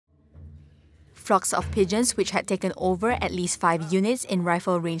Flocks of pigeons, which had taken over at least 5 units in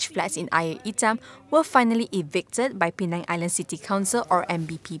rifle range flats in Ayer Itam, were finally evicted by Penang Island City Council or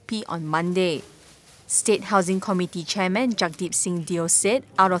MBPP on Monday. State Housing Committee Chairman Jagdeep Singh Deo said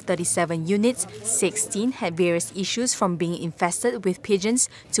out of 37 units, 16 had various issues from being infested with pigeons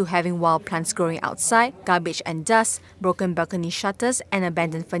to having wild plants growing outside, garbage and dust, broken balcony shutters and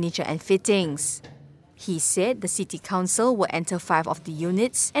abandoned furniture and fittings. He said the City Council will enter 5 of the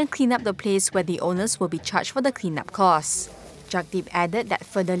units and clean up the place where the owners will be charged for the cleanup costs. Jagdeep added that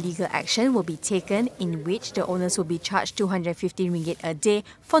further legal action will be taken in which the owners will be charged 250 ringgit a day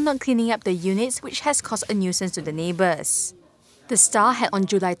for not cleaning up the units, which has caused a nuisance to the neighbours. The Star had on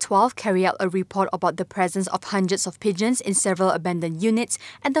July 12 carried out a report about the presence of hundreds of pigeons in several abandoned units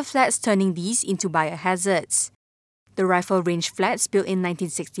and the flats turning these into biohazards. The rifle range flats built in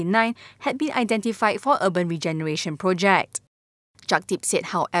 1969 had been identified for urban regeneration project. Jagdeep said,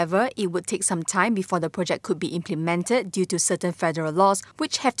 however, it would take some time before the project could be implemented due to certain federal laws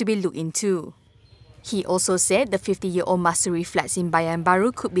which have to be looked into. He also said the 50-year-old Masuri flats in Bayan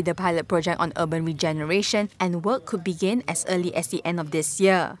Baru could be the pilot project on urban regeneration and work could begin as early as the end of this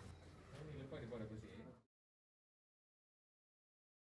year.